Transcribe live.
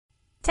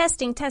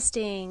Testing,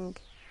 testing.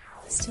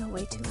 Still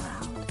way too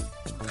loud.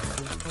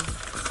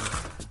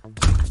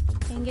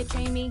 Dang it,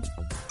 Jamie.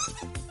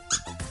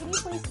 Can you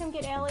please come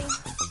get Ellie?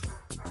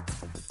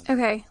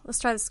 Okay, let's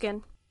try this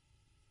again.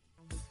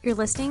 You're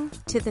listening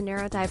to The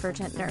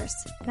Neurodivergent Nurse,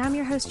 and I'm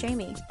your host,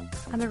 Jamie.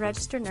 I'm a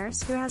registered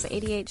nurse who has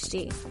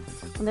ADHD.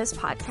 On this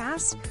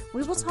podcast,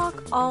 we will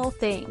talk all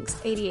things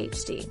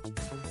ADHD.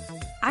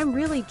 I'm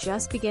really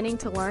just beginning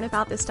to learn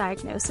about this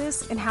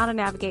diagnosis and how to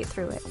navigate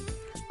through it.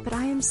 But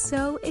I am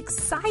so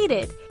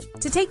excited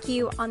to take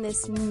you on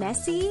this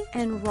messy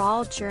and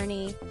raw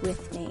journey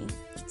with me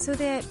so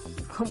that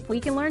we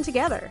can learn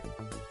together.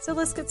 So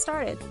let's get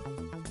started.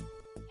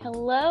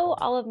 Hello,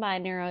 all of my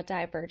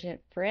neurodivergent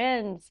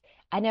friends.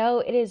 I know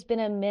it has been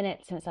a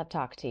minute since I've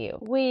talked to you.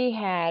 We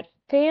had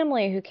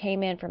family who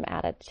came in from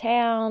out of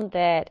town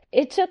that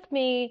it took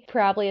me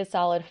probably a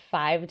solid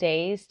 5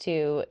 days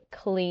to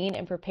clean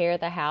and prepare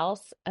the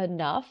house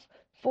enough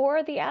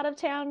for the out of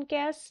town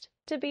guest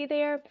to be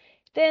there.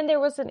 Then there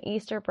was an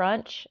Easter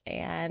brunch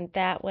and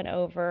that went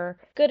over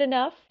good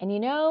enough. And you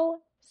know,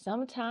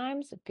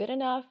 sometimes good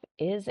enough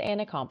is an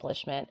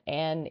accomplishment,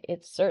 and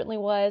it certainly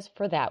was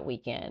for that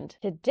weekend.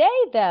 Today,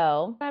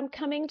 though, I'm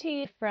coming to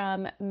you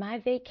from my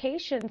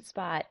vacation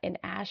spot in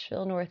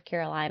Asheville, North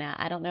Carolina.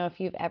 I don't know if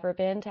you've ever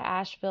been to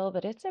Asheville,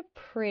 but it's a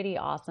pretty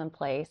awesome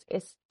place.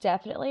 It's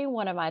definitely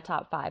one of my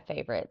top 5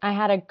 favorites. I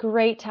had a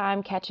great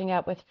time catching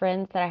up with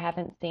friends that I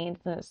haven't seen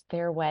since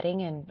their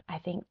wedding in, I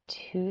think,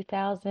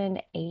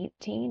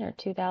 2018 or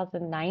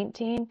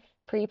 2019.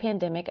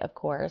 Pre-pandemic, of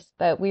course,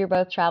 but we were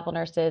both travel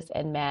nurses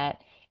and met.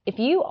 If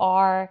you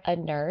are a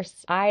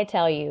nurse, I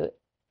tell you,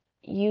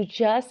 you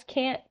just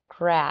can't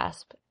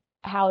grasp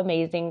how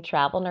amazing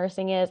travel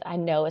nursing is. I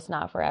know it's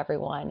not for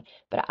everyone,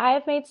 but I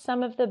have made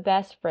some of the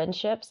best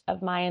friendships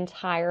of my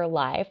entire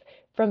life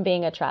from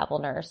being a travel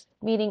nurse,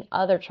 meeting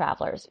other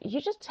travelers.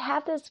 You just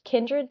have this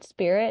kindred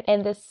spirit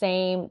and the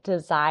same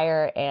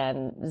desire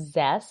and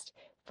zest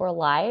for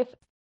life.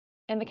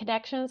 And the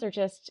connections are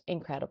just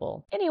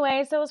incredible.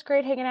 Anyway, so it was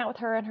great hanging out with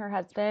her and her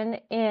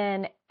husband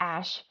in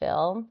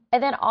Asheville.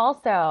 And then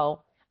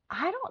also,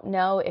 I don't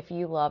know if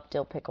you love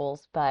dill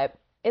pickles, but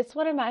it's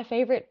one of my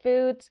favorite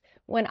foods.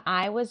 When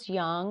I was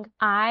young,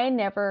 I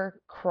never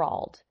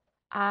crawled.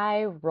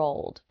 I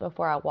rolled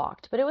before I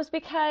walked. But it was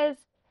because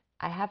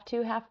I have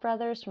 2 half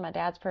brothers from my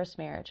dad's first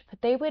marriage.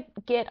 But they would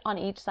get on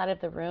each side of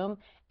the room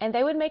and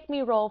they would make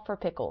me roll for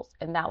pickles.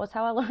 And that was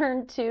how I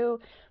learned to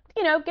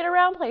get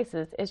around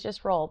places. It's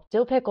just roll.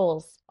 Dill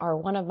pickles are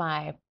one of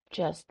my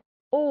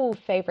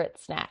favorite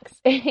snacks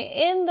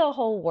in the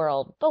whole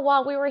world. But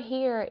while we were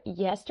here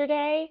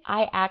yesterday,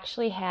 I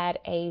actually had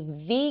a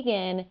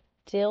vegan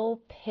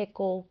dill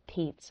pickle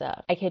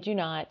pizza. I kid you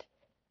not,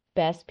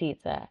 best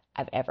pizza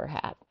I've ever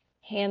had.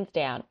 Hands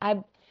down.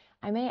 I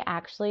may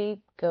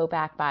actually go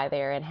back by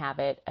there and have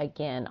it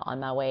again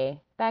on my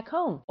way back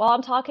home. While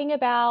I'm talking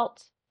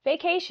about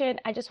vacation,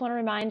 I just want to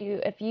remind you,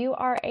 if you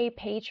are a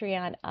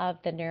Patreon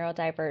of the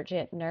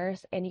Neurodivergent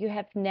Nurse and you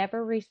have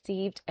never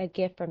received a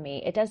gift from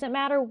me, it doesn't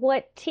matter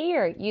what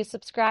tier you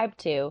subscribe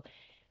to,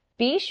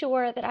 be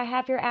sure that I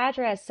have your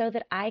address so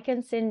that I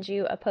can send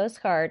you a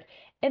postcard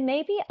and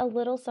maybe a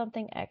little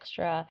something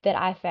extra that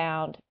I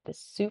found that's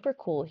super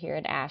cool here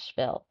in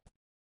Asheville.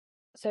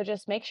 So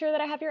just make sure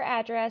that I have your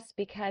address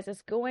because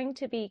it's going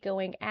to be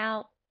going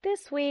out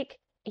this week.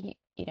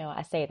 You know,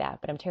 I say that,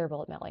 but I'm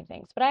terrible at mailing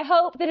things. But I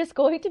hope that it's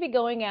going to be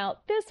going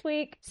out this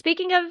week.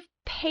 Speaking of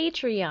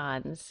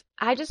Patreons,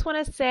 I just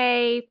want to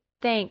say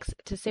thanks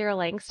to Sarah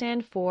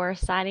Langston for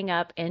signing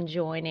up and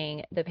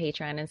joining the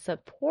Patreon and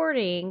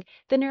supporting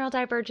the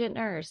Neurodivergent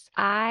Nurse.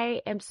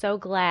 I am so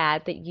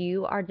glad that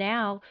you are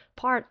now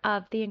part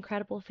of the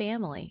incredible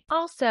family.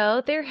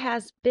 Also, there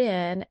has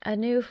been a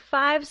new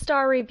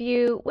 5-star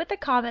review with a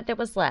comment that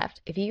was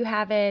left. If you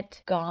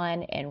haven't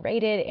gone and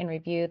rated and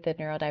reviewed the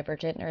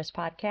Neurodivergent Nurse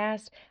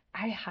podcast,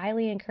 I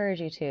highly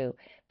encourage you to,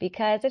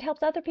 because it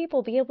helps other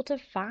people be able to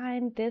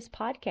find this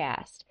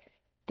podcast.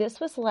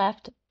 This was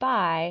left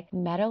by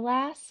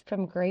Meadowlass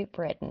from Great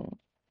Britain,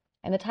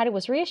 and the title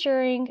was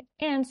reassuring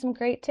and some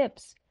great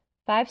tips.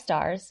 5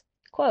 stars.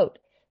 Quote,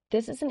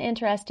 "This is an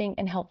interesting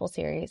and helpful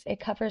series. It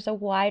covers a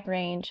wide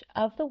range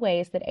of the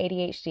ways that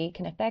ADHD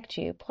can affect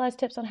you, plus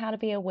tips on how to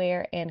be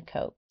aware and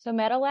cope." So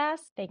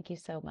Meadowlass, thank you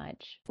so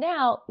much.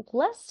 Now,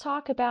 let's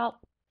talk about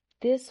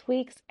this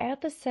week's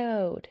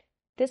episode.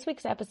 This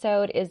week's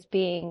episode is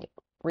being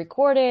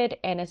recorded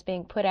and is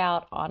being put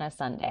out on a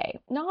Sunday.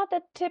 Not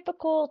the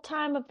typical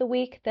time of the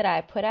week that I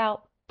put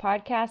out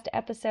podcast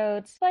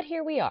episodes, but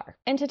here we are.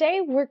 And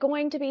today we're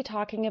going to be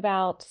talking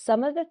about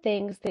some of the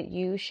things that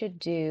you should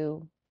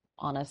do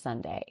on a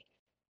Sunday.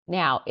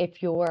 Now,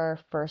 if your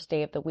first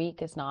day of the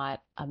week is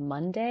not a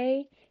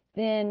Monday,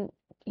 then,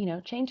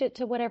 change it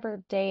to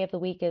whatever day of the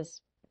week is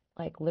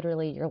like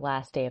literally your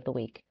last day of the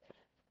week.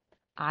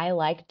 I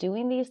like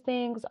doing these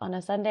things on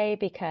a Sunday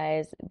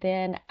because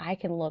then I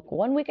can look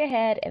 1 week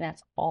ahead and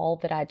that's all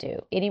that I do.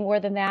 Any more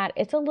than that,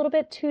 it's a little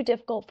bit too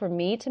difficult for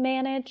me to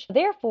manage.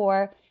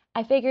 Therefore,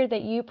 I figured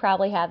that you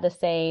probably have the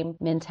same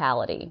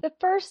mentality. The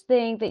first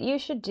thing that you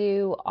should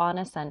do on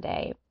a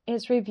Sunday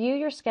is review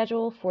your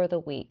schedule for the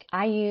week.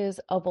 I use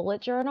a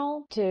bullet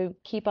journal to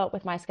keep up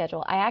with my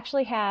schedule. I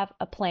actually have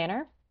a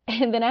planner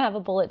and then I have a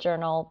bullet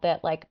journal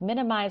that like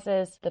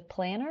minimizes the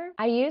planner.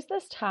 I use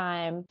this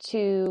time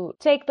to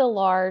take the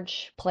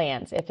large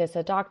plans. If it's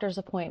a doctor's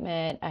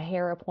appointment, a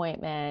hair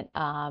appointment,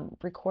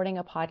 recording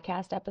a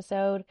podcast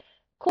episode,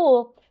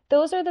 cool.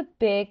 Those are the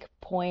big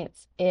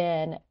points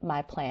in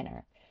my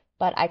planner.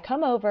 But I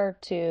come over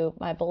to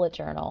my bullet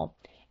journal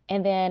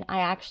and then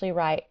I actually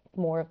write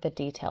more of the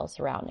details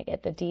surrounding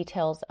it, the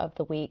details of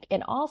the week.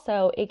 And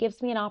also, it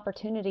gives me an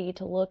opportunity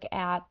to look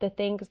at the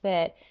things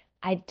that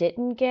I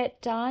didn't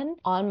get done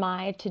on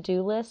my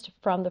to-do list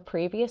from the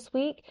previous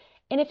week.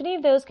 And if any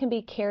of those can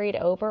be carried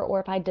over, or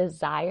if I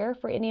desire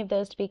for any of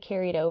those to be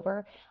carried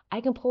over,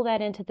 I can pull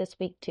that into this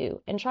week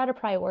too and try to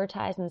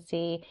prioritize and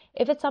see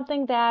if it's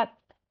something that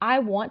I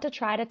want to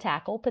try to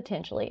tackle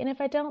potentially. And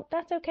if I don't,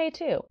 that's okay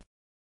too.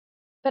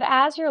 But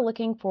as you're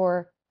looking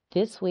for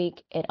this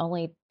week and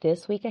only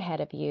this week ahead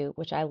of you,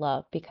 which I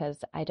love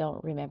because I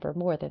don't remember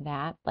more than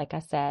that, like I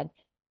said,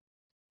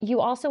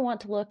 you also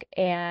want to look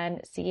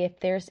and see if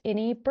there's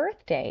any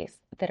birthdays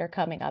that are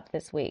coming up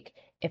this week.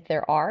 If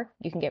there are,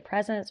 you can get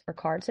presents or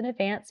cards in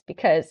advance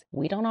because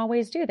we don't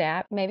always do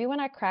that. Maybe when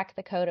I crack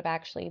the code of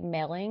actually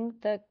mailing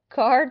the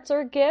cards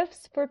or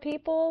gifts for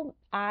people,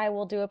 I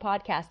will do a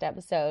podcast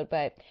episode,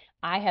 but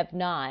I have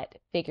not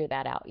figured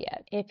that out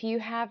yet. If you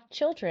have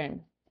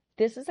children,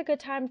 this is a good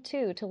time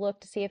too to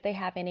look to see if they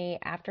have any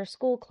after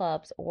school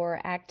clubs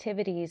or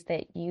activities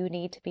that you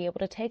need to be able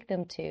to take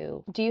them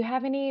to. Do you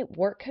have any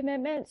work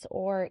commitments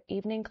or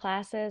evening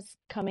classes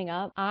coming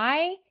up?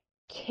 I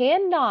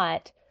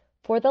cannot,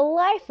 for the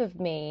life of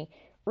me,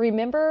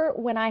 remember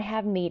when I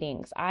have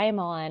meetings. I am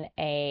on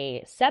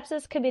a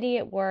sepsis committee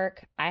at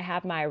work. I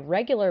have my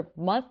regular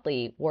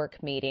monthly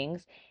work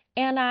meetings,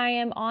 and I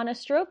am on a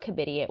stroke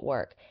committee at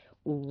work.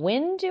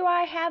 When do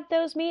I have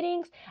those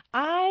meetings?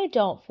 I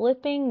don't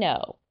flipping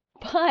know.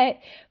 But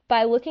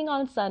by looking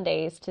on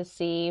Sundays to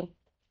see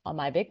on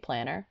my big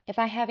planner, if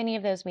I have any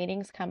of those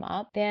meetings come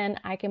up, then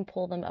I can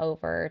pull them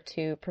over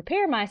to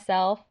prepare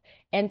myself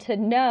and to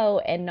know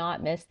and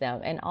not miss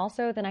them. And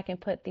also then I can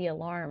put the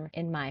alarm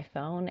in my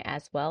phone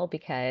as well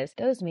because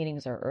those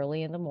meetings are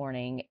early in the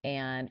morning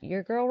and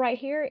your girl right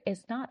here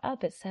is not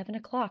up at 7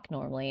 o'clock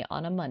normally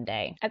on a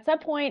Monday. At some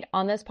point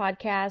on this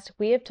podcast,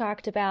 we have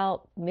talked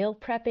about meal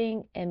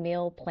prepping and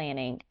meal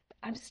planning.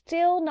 I'm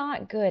still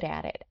not good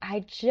at it.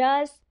 I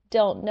just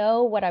don't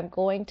know what I'm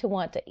going to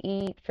want to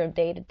eat from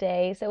day to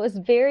day. So it's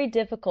very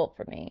difficult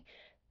for me.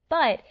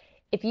 But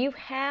if you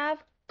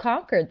have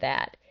conquered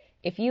that,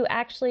 if you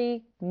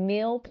actually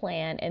meal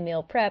plan and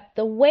meal prep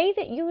the way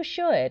that you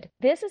should,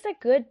 this is a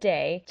good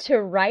day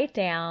to write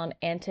down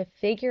and to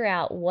figure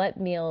out what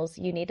meals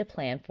you need to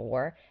plan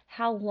for,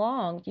 how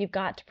long you've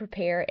got to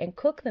prepare and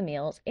cook the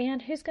meals,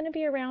 and who's going to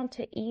be around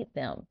to eat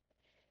them.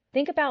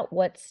 Think about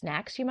what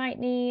snacks you might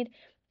need.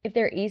 If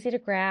they're easy to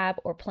grab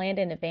or planned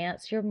in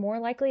advance, you're more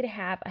likely to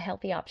have a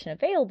healthy option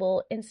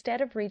available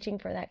instead of reaching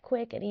for that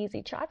quick and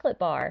easy chocolate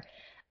bar.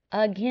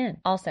 Again,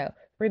 also,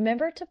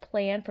 remember to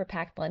plan for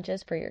packed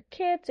lunches for your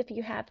kids if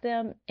you have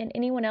them and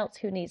anyone else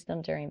who needs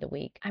them during the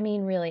week. I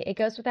mean, really, it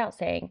goes without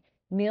saying,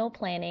 meal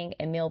planning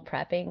and meal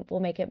prepping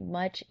will make it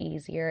much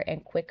easier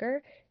and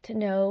quicker to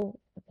know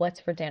what's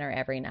for dinner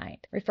every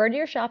night. Refer to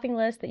your shopping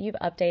list that you've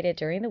updated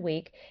during the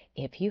week,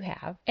 if you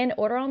have, and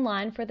order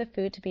online for the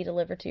food to be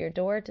delivered to your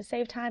door to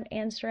save time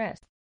and stress.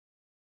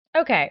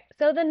 Okay,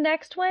 so the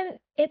next one,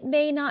 it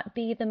may not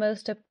be the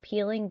most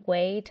appealing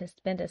way to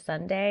spend a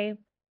Sunday,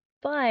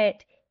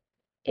 but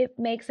it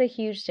makes a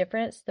huge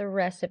difference the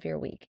rest of your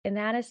week, and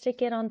that is to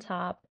get on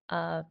top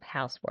of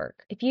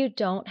housework. If you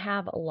don't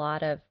have a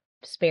lot of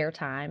spare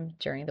time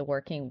during the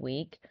working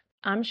week,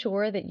 I'm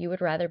sure that you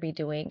would rather be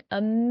doing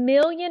a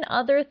million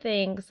other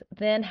things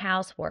than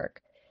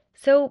housework.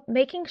 So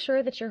making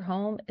sure that your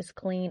home is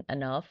clean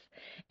enough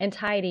and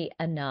tidy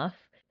enough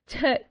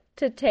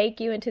to take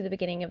you into the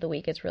beginning of the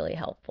week is really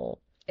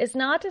helpful. It's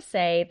not to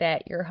say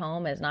that your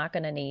home is not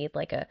going to need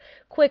like a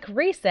quick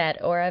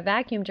reset or a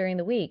vacuum during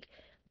the week,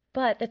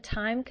 but the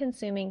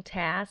time-consuming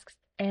tasks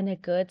and a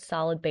good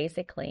solid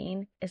basic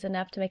clean is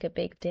enough to make a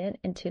big dent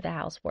into the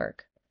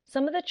housework.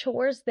 Some of the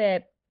chores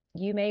that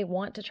you may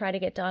want to try to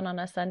get done on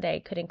a Sunday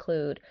could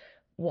include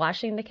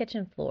washing the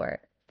kitchen floor,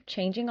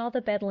 changing all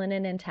the bed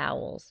linen and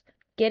towels,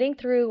 getting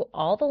through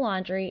all the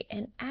laundry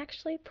and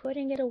actually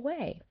putting it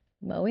away,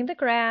 mowing the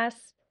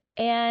grass,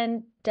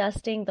 and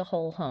dusting the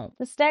whole home.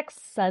 This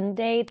next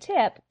Sunday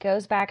tip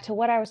goes back to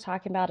what I was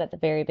talking about at the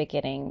very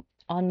beginning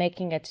on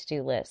making a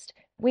to-do list.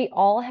 We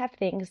all have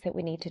things that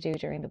we need to do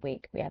during the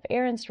week. We have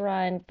errands to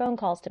run, phone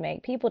calls to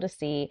make, people to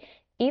see.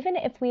 Even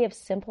if we have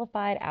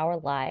simplified our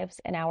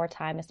lives and our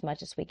time as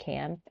much as we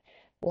can,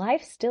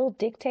 life still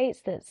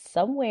dictates that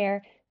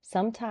somewhere,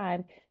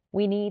 sometime,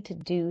 we need to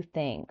do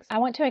things. I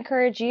want to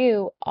encourage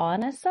you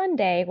on a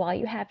Sunday while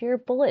you have your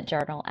bullet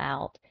journal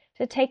out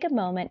to take a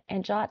moment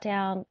and jot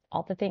down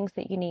all the things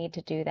that you need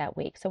to do that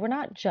week. So we're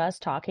not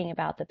just talking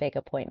about the big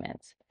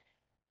appointments.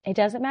 It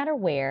doesn't matter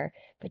where,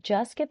 but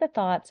just get the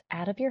thoughts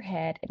out of your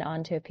head and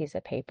onto a piece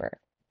of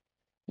paper.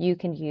 You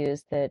can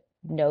use the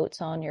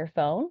notes on your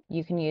phone.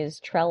 You can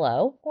use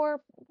Trello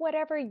or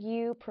whatever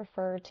you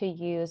prefer to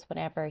use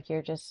whenever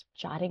you're just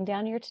jotting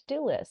down your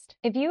to-do list.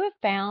 If you have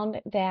found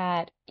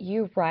that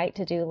you write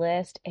to-do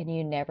list and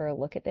you never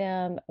look at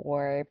them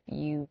or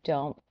you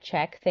don't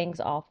check things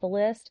off the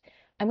list,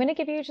 I'm going to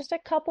give you just a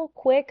couple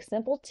quick,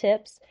 simple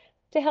tips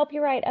to help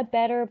you write a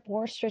better,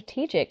 more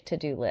strategic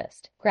to-do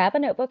list. Grab a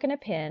notebook and a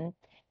pen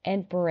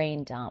and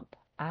brain dump.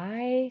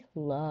 I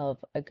love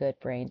a good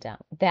brain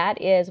dump.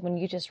 That is when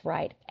you just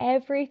write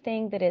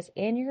everything that is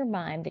in your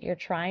mind that you're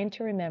trying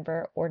to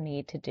remember or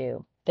need to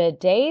do. The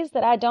days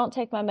that I don't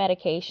take my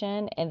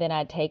medication and then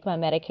I take my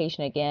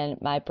medication again,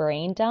 my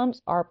brain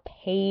dumps are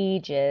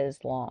pages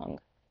long.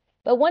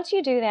 But once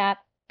you do that,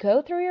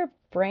 go through your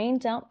brain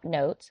dump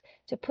notes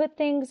to put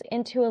things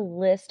into a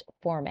list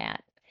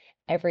format.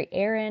 Every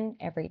errand,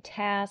 every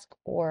task,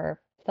 or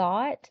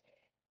thought,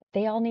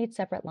 they all need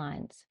separate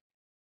lines.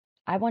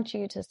 I want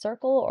you to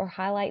circle or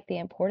highlight the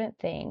important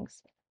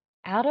things.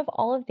 Out of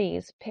all of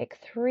these, pick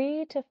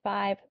 3 to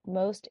 5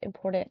 most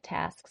important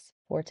tasks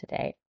for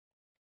today.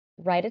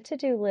 Write a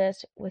to-do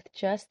list with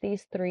just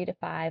these 3 to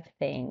 5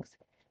 things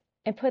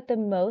and put the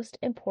most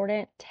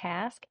important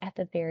task at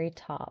the very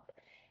top.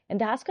 And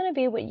that's going to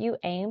be what you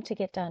aim to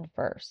get done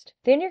first.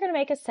 Then you're going to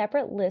make a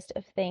separate list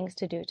of things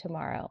to do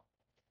tomorrow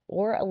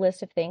or a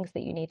list of things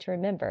that you need to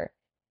remember.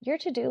 Your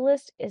to-do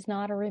list is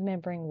not a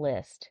remembering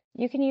list.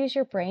 You can use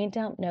your brain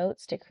dump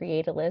notes to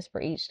create a list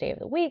for each day of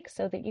the week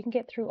so that you can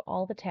get through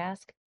all the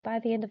tasks by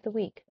the end of the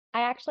week.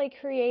 I actually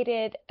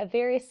created a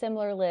very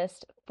similar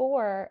list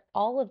for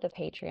all of the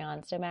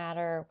Patreons, no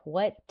matter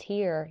what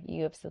tier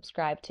you have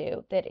subscribed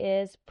to, that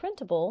is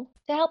printable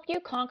to help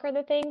you conquer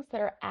the things that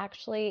are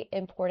actually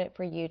important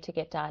for you to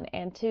get done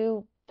and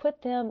to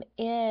put them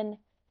in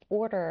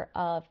order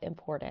of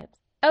importance.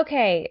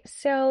 Okay,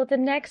 so the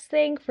next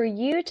thing for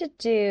you to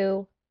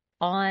do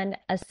on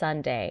a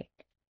Sunday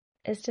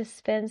is to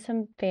spend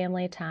some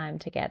family time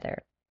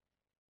together.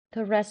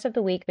 The rest of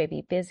the week may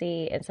be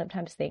busy and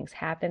sometimes things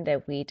happen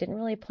that we didn't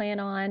really plan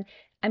on.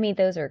 I mean,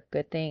 those are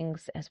good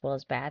things as well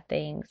as bad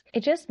things.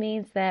 It just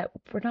means that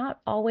we're not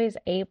always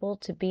able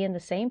to be in the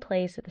same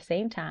place at the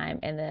same time,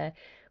 and the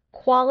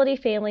quality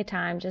family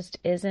time just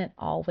isn't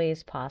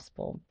always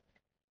possible.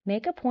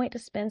 Make a point to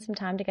spend some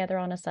time together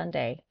on a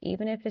Sunday,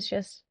 even if it's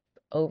just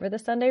over the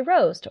Sunday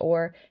roast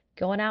or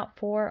going out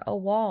for a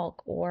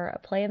walk or a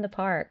play in the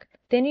park.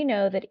 Then you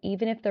know that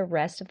even if the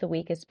rest of the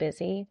week is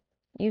busy,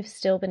 you've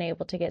still been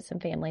able to get some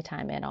family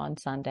time in on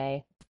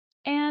Sunday.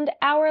 And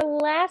our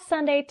last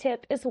Sunday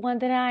tip is one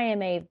that I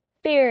am a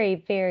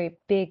very, very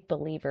big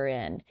believer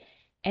in,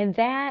 and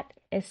that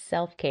is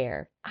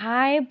self-care.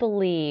 I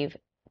believe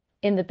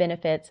in the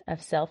benefits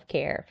of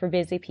self-care for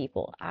busy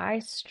people. I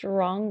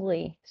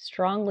strongly,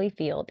 strongly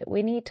feel that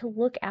we need to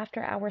look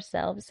after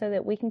ourselves so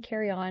that we can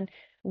carry on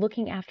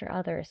looking after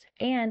others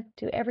and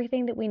do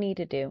everything that we need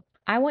to do.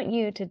 I want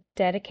you to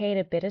dedicate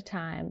a bit of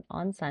time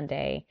on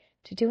Sunday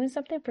to doing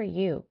something for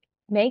you.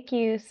 Make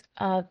use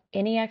of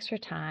any extra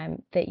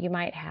time that you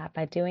might have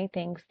by doing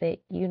things that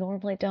you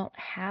normally don't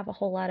have a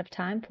whole lot of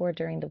time for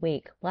during the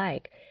week,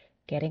 like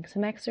getting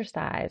some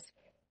exercise,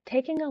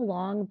 taking a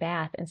long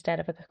bath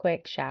instead of a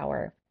quick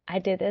shower. I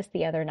did this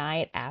the other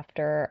night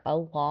after a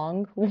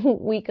long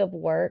week of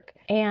work,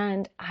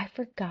 and I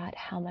forgot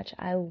how much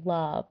I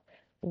love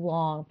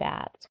long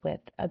baths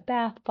with a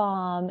bath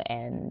bomb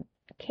and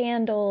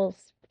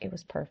candles. It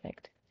was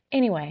perfect.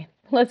 Anyway,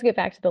 let's get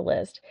back to the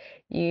list.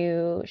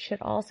 You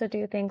should also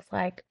do things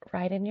like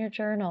write in your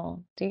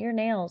journal, do your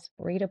nails,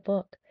 read a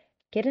book,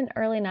 get an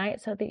early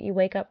night so that you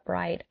wake up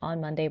bright on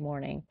Monday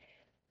morning.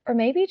 Or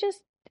maybe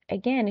just,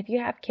 again, if you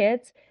have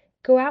kids,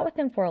 go out with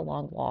them for a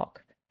long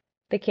walk.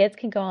 The kids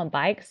can go on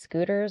bikes,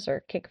 scooters,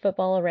 or kick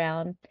football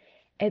around.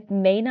 It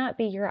may not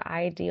be your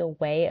ideal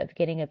way of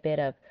getting a bit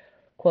of,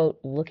 quote,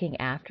 looking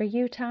after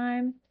you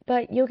time,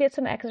 but you'll get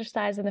some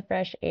exercise in the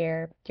fresh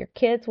air. Your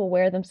kids will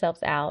wear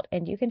themselves out,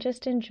 and you can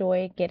just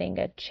enjoy getting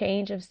a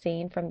change of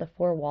scene from the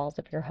four walls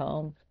of your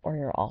home or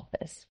your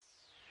office.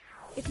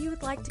 If you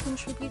would like to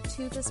contribute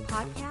to this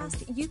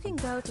podcast, you can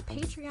go to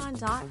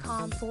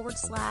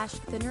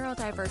patreon.com/The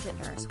Neurodivergent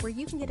Nurse, where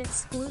you can get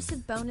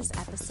exclusive bonus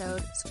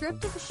episode,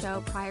 script of the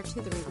show prior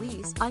to the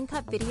release,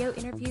 uncut video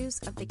interviews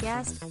of the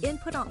guest,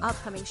 input on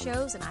upcoming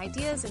shows and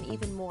ideas, and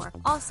even more.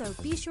 Also,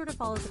 be sure to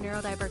follow The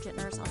Neurodivergent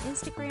Nurse on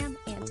Instagram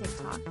and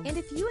TikTok. And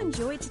if you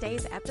enjoyed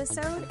today's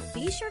episode,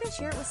 be sure to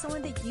share it with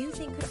someone that you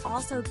think could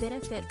also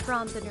benefit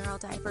from The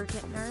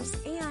Neurodivergent Nurse.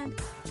 And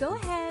go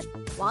ahead,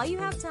 while you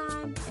have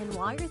time and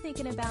while you're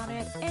thinking about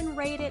it, and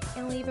rate it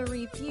and leave a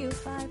review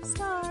 5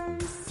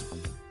 stars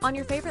on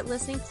your favorite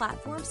listening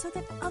platform so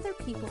that other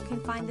people can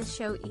find the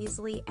show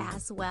easily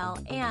as well.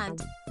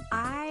 And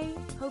I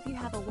hope you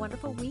have a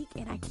wonderful week,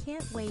 and I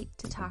can't wait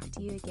to talk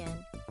to you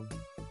again.